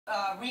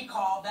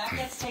recall. That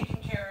gets taken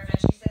care of, and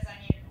she says I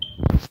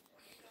need.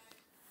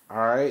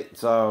 Alright,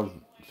 so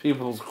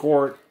People's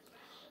Court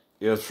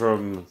is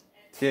from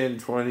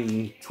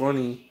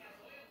 10/20/20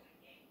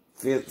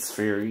 Fitz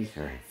Fury.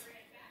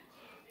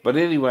 But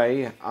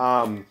anyway,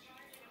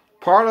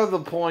 part of the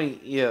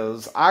point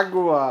is I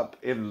grew up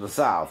in the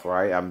South,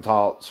 right? I'm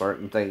taught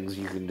certain things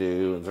you can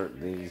do and certain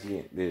things you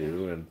can't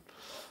do, and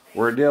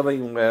we're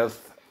dealing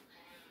with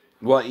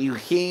what you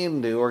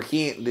can do or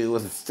can't do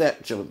with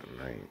stepchildren,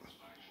 right?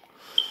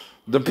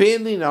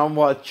 Depending on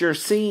what you're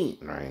seeing,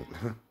 right?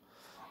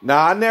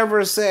 Now, I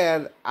never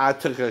said I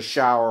took a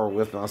shower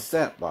with my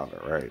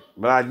stepmother, right?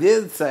 But I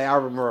did say I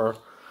remember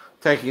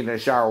taking a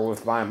shower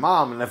with my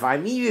mom, and if I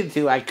needed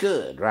to, I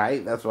could,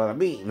 right? That's what I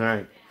mean,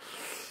 right?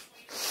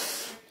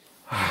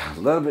 A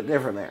little bit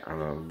different there. A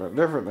little bit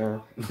different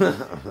there.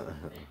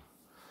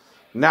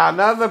 Now,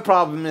 another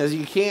problem is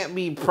you can't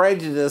be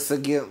prejudiced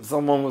against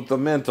someone with a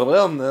mental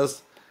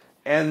illness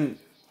and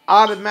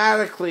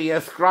automatically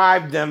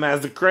ascribe them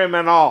as a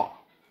criminal.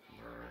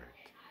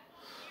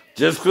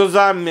 Just because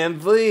I'm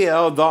mentally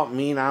ill don't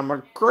mean I'm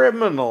a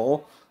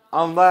criminal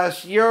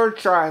unless you're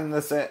trying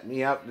to set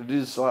me up to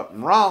do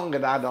something wrong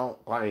and I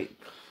don't quite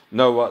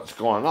know what's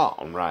going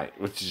on, right?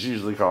 Which is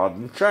usually called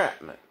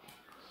entrapment.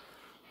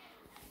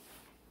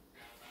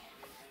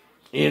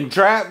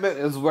 Entrapment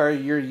is where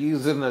you're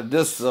using a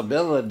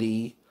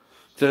disability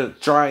to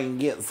try and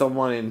get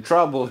someone in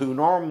trouble who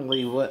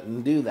normally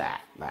wouldn't do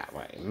that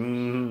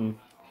way.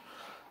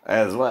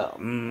 As well.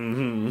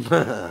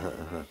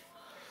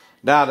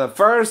 Now, the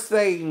first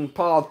thing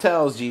Paul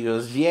tells you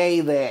is,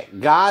 yea,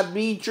 that God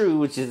be true,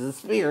 which is a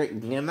spirit,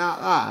 and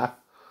cannot lie,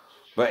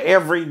 but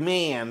every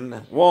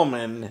man,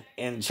 woman,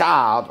 and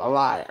child a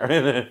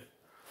liar.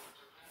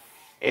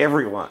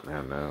 Everyone,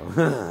 I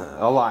know,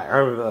 a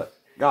liar, but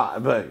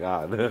God.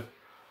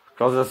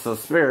 Because it's a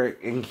spirit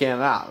and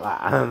cannot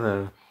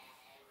lie.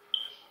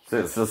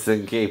 Since it's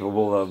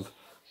incapable of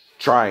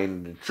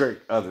trying to trick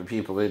other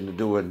people into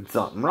doing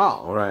something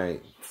wrong,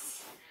 right?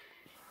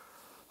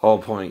 Whole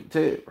point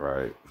too,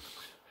 right?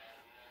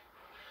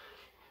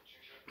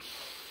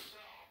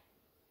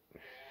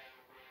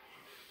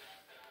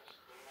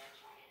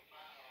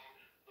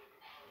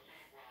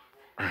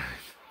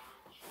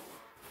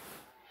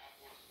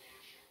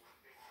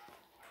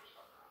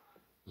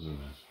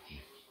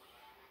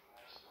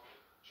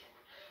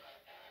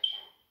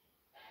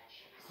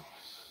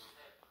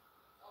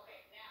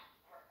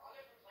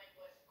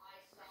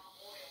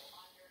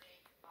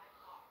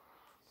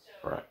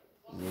 Right.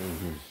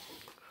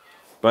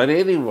 But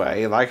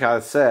anyway, like I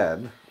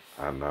said,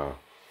 I know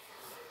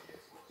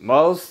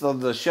most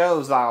of the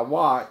shows I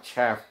watch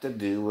have to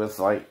do with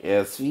like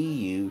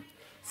SVU,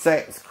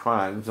 sex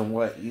crimes, and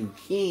what you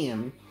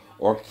can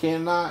or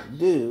cannot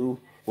do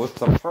with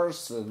the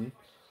person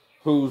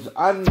who's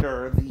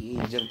under the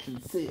age of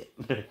consent.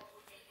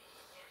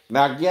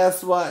 Now,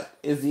 guess what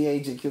is the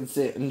age of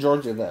consent in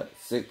Georgia? That's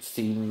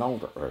 16 and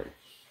older, right?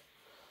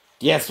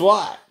 Guess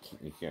what?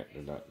 You can't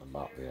do nothing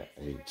about that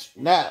age.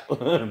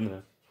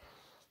 No.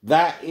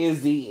 That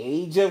is the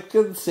age of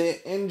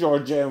consent in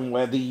Georgia, and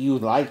whether you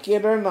like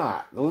it or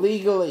not,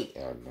 legally,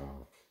 oh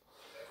no.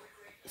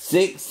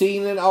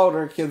 16 and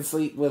older can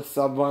sleep with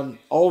someone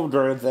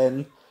older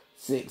than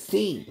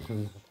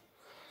 16.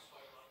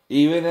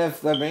 Even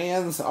if the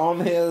man's on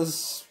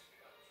his,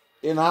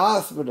 in a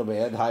hospital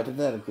bed,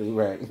 hypothetically,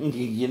 right?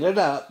 You get it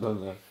up,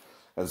 and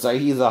say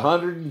he's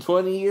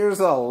 120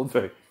 years old.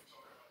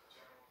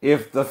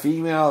 If the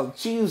female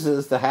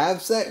chooses to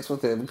have sex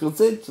with him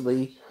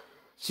consensually,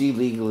 she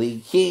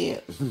legally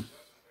can't.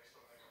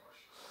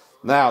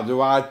 Now, do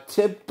I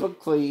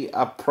typically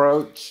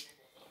approach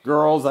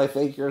girls I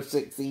think are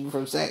 16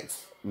 for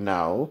sex?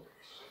 No.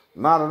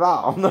 Not at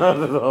all.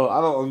 Not at all.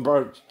 I don't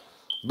approach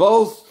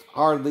both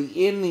hardly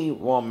any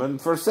woman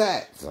for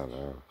sex. I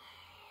know.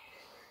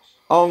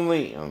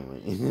 Only.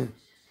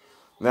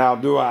 Now,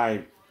 do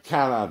I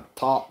kind of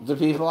talk to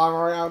people I'm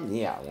around?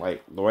 Yeah,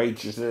 like the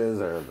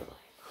waitresses or the...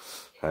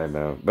 I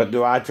know. But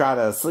do I try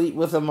to sleep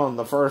with them on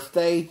the first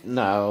date?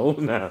 No.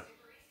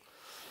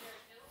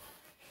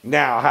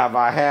 Now, have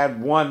I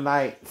had one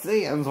night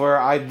stands where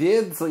I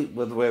did sleep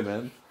with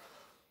women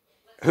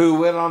who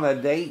went on a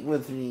date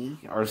with me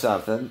or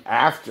something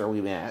after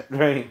we met,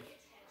 right?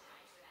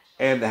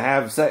 And to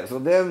have sex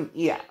with them?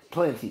 Yeah,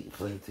 plenty.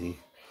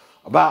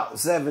 About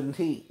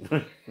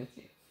 17.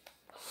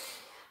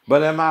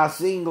 But am I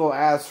single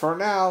as for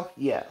now?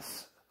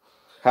 Yes.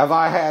 Have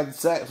I had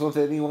sex with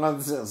anyone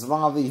since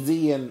Molly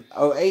Z in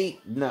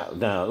 08?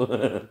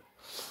 No.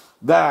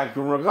 That I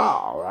can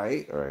recall,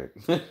 right?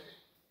 Right.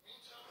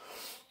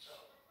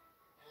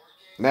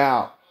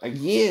 Now,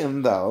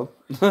 again, though,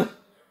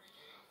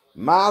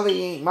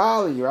 Molly ain't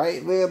Molly,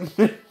 right, Lynn?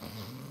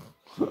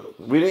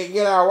 We didn't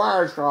get our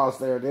wires crossed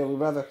there, did we,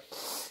 brother?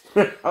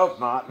 Hope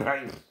not,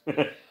 right?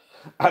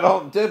 I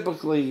don't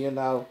typically,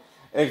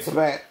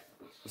 expect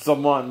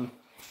someone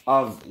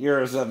of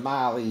yours and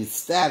Miley's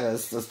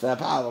status to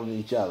step out on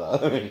each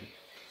other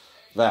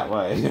that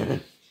way.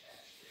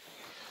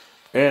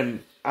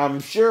 And I'm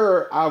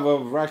sure I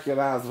will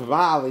recognize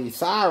Miley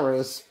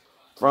Cyrus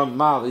from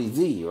Molly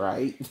Z,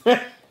 right?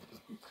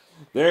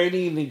 There ain't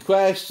any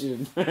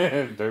question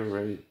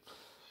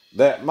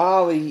that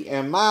Molly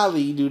and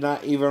Miley do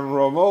not even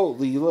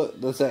remotely look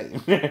the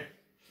same.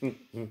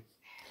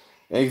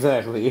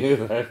 Exactly.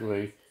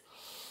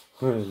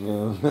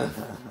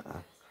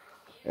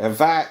 In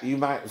fact, you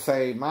might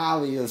say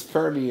Molly is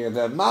prettier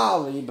than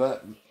Molly,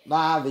 but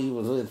Molly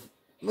was with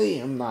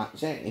Liam, not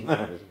Shane.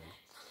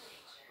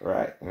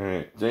 Right.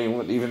 Jane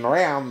wasn't even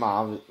around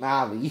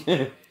Molly.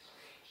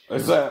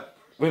 Except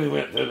when he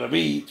went to the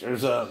beach or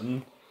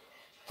something,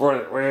 for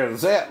where the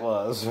set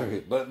was,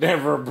 but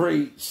never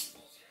breached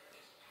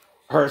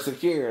her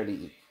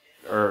security,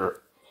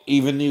 or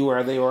even knew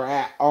where they were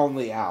at on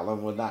the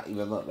island, would not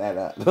even look that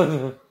up.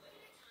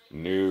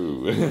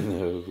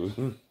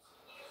 No.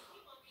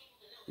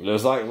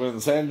 Just like when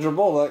Sandra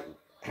Bullock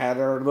had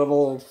her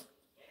little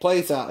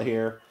place out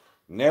here,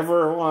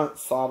 never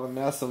once thought of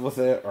messing with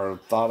it, or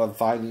thought of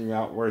finding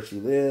out where she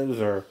lives,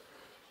 or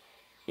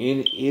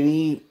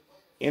any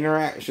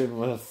interaction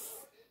with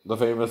the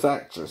famous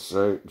actress,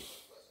 right?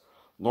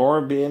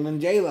 Laura, Ben,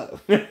 and J-Lo.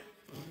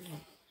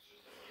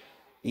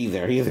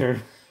 Either.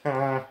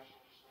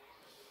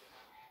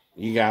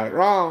 You got it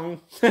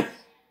wrong.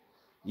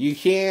 You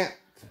can't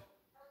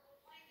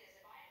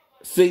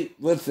sleep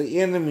with the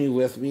enemy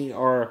with me,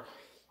 or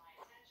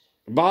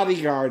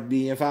bodyguard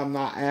me if I'm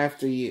not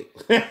after you.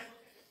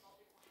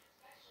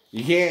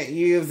 You can't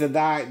use the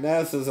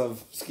diagnosis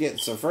of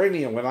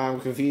schizophrenia when I'm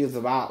confused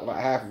about what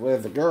happened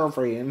with a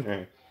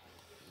girlfriend.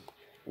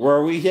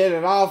 Where we hit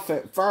it off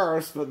at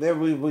first, but then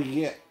we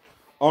get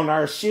on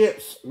our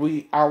ships,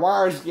 our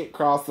wires get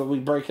crossed and we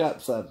break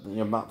up suddenly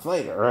a month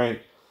later,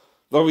 right?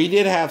 But we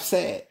did have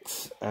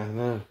sex. I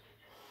know.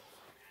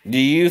 Do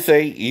you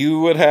think you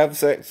would have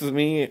sex with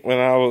me when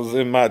I was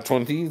in my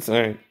 20s,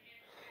 right?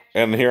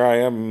 And here I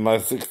am in my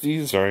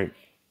 60s, right?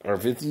 Or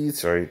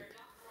 50s, right?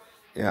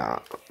 Yeah,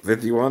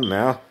 51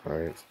 now,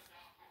 right?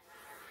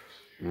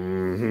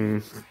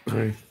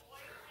 Right.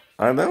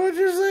 I know what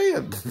you're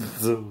saying.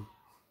 So,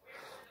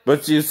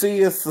 but you see,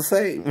 it's the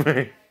same,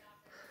 right?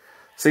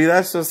 See,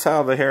 that's just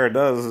how the hair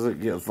does as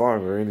it gets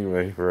longer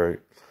anyway, right?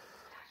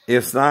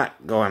 It's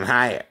not going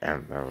higher.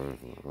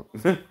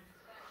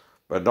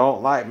 But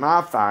don't light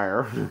my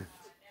fire.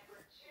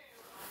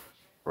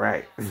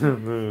 Right.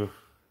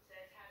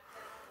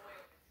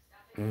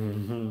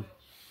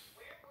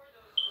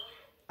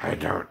 I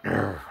don't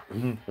know.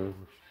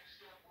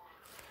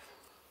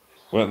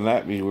 Wouldn't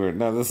that be weird?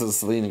 No, this is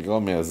Selena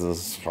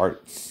Gomez's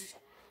Heart's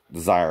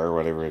Desire, or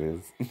whatever it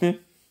is.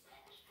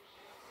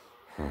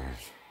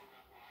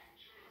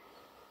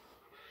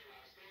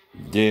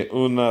 De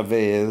una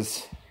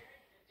vez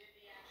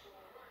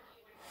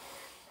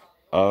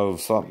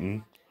of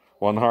something.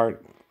 One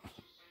heart.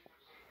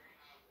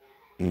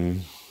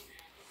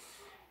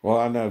 Well,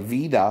 I know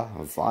vida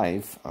is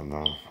life. I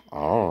know.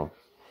 Oh.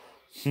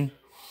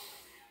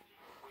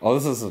 Oh,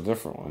 this is a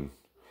different one.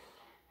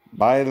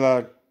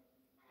 Baila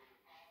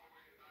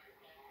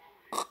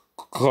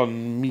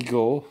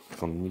conmigo.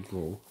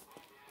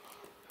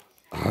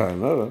 I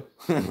don't know.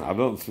 I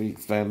don't speak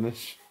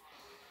Spanish.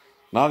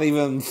 Not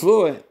even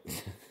fluent.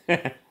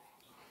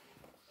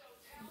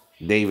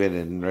 David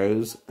and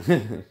Rose.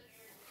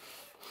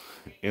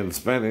 In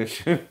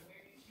Spanish.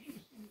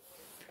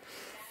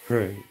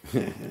 Right.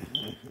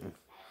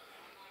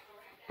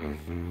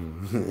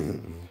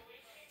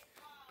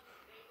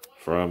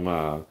 From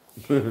a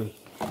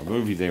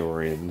movie they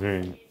were in.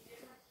 Right?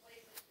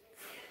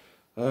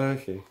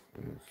 Okay.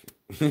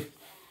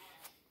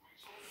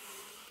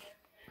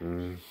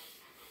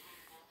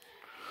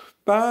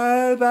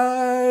 Bye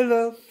bye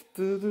love.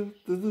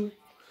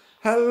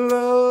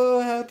 Hello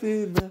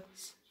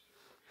happiness.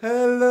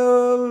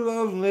 Hello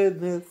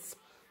loneliness.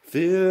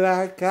 Feel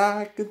like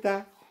I could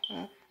die.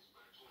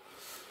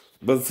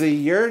 But see,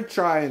 you're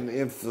trying to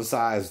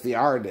emphasize the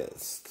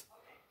artist.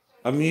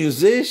 A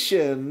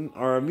musician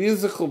or a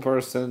musical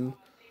person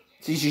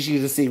teaches you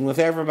to sing with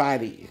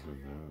everybody.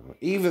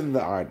 Even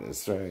the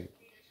artist, right?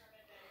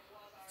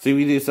 See,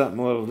 we do something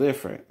a little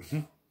different.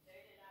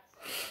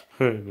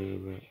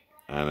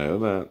 I know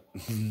that.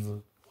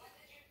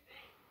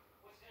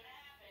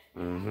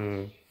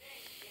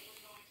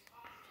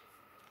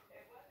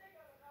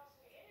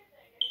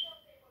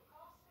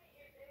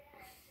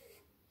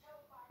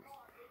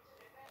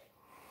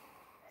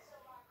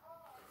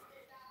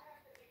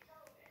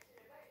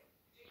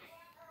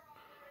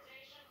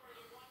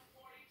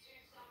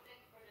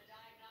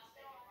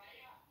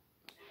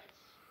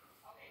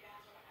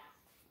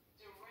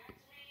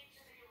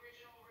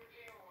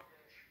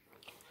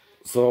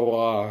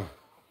 So,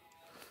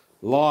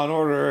 Law and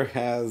Order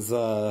has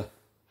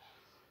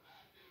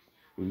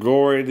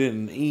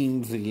Gordon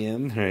Eames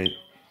again, right?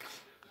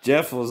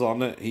 Jeff was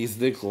on it. He's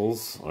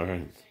Nichols, all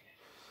right.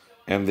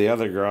 And the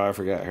other girl, I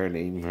forgot her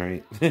name,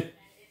 right?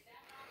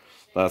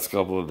 Last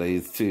couple of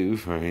days, too,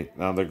 right?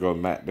 Now they're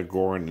going back to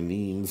Gordon and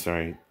Eames,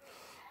 right?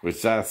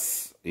 Which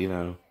that's,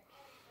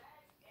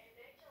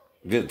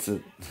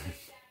 Vincent.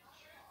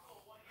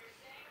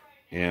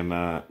 And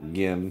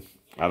again,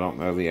 I don't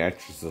know the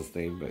actress's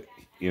name, but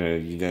you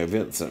know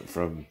Vincent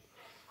from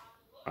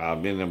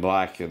Men in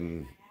Black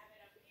and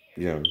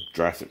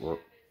Jurassic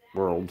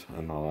World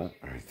and all that.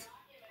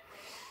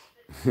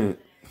 Right.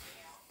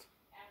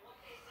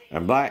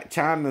 And Black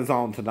China's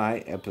on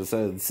tonight,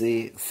 episode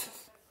 6.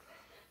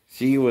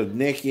 She was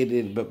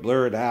naked but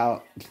blurred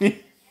out.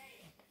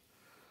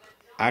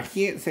 I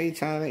can't say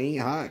China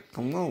ain't hot.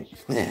 Come on.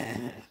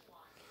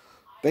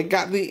 They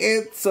got the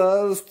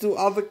answers to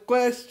all the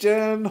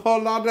questions.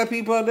 Whole lot of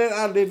people that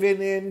are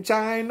living in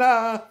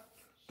China.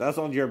 That's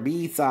on your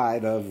B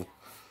side of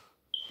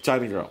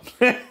China Girl.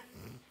 If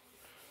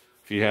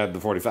you had the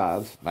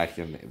 45s back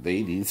in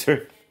the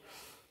 80s.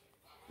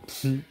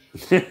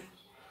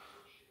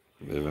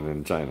 Living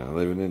in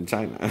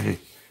China.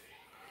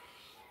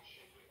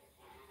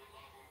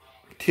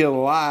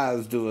 Till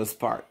lies do us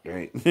part,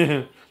 right?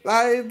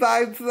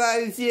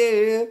 Lies,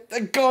 yeah.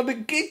 They're gonna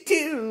get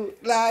you.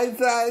 Lies,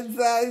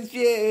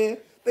 yeah.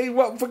 They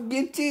won't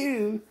forget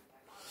you.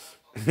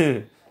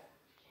 I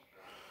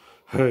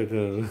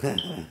know.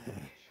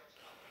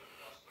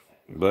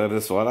 But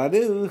it's what I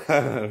do.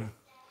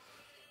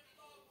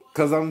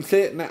 Because I'm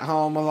sitting at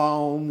home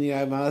alone,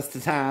 most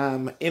of the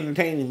time,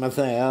 entertaining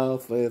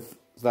myself with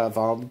stuff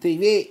on the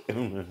TV.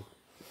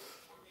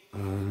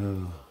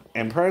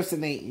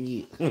 Impersonating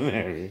you.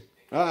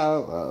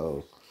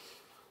 Oh.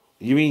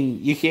 You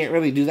mean you can't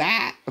really do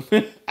that?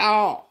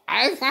 Oh,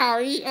 I'm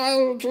sorry.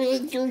 Oh,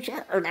 your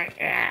shirt like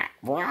that.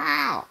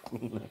 Wow.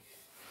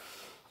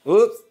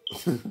 Oops.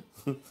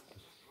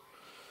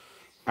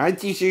 I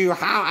teach you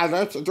how I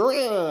like to do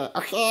it,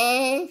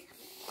 okay?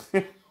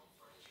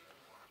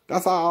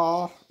 That's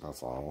all. That's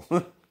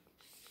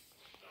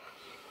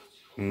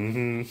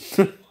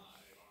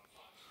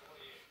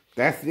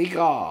the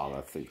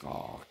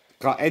goal.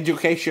 For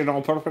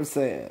educational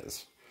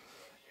purposes.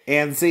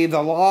 And see,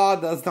 the law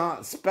does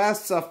not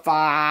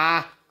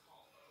specify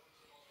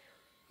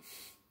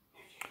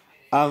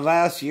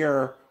unless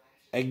you're,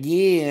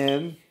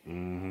 again,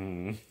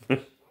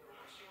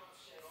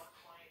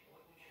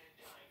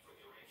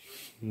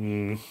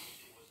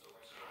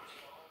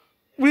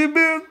 we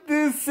built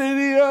this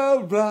city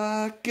of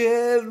rock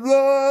and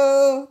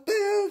roll.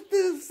 Built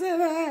this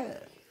city.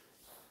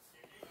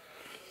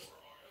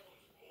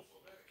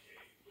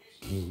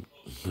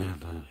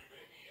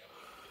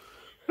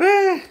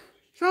 Hey,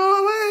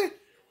 Charlie.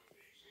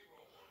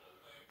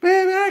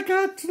 Baby, I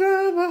got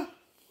your number.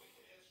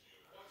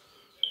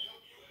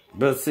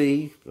 But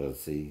see.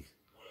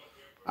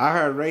 I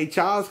heard Ray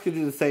Charles could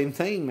do the same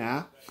thing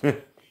now.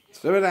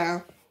 Slow it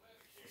down.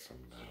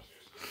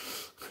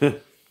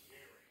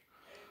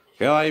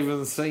 Hell, I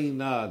even seen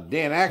Dan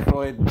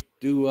Aykroyd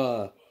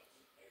do,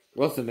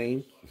 what's the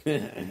name?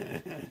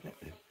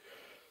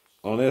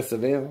 On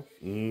SNL.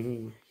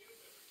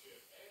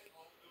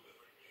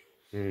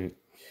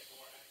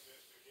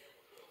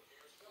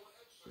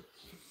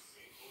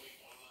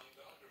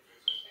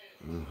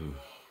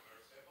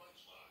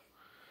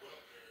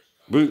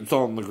 Boots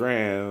on the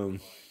ground.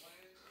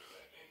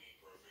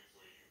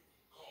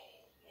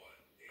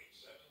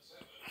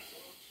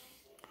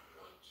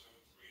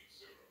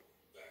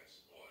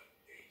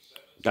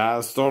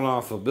 Guys thrown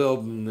off a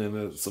building, and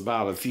it's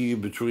about a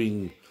feud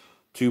between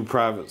two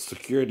private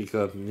security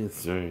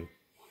companies. Right?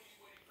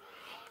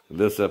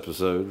 This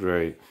episode,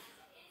 right?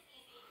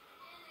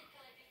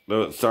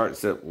 Though it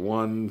starts at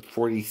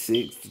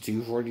 1:46 to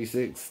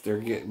 2:46, they're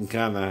getting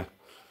kind of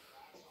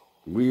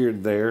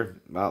weird there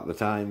about the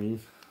timing.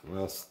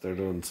 Unless they're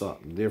doing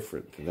something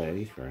different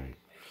today, right?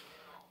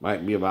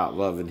 Might be about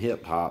love and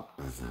hip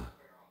hop.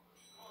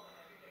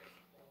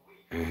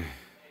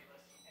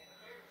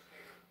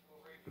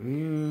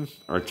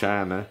 Or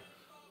China.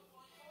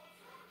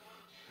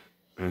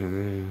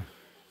 Yeah,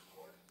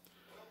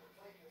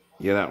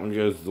 that one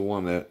goes to the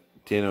one at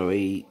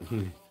 10:08.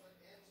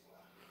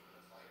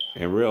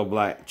 And real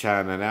Black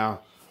China now.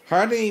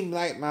 Her name,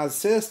 like my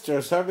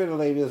sister's, her middle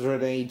name is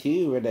Renee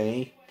too,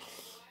 Renee.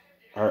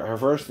 Her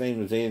first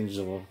name is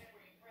Angela,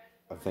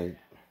 I think.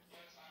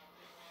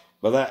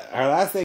 But her last name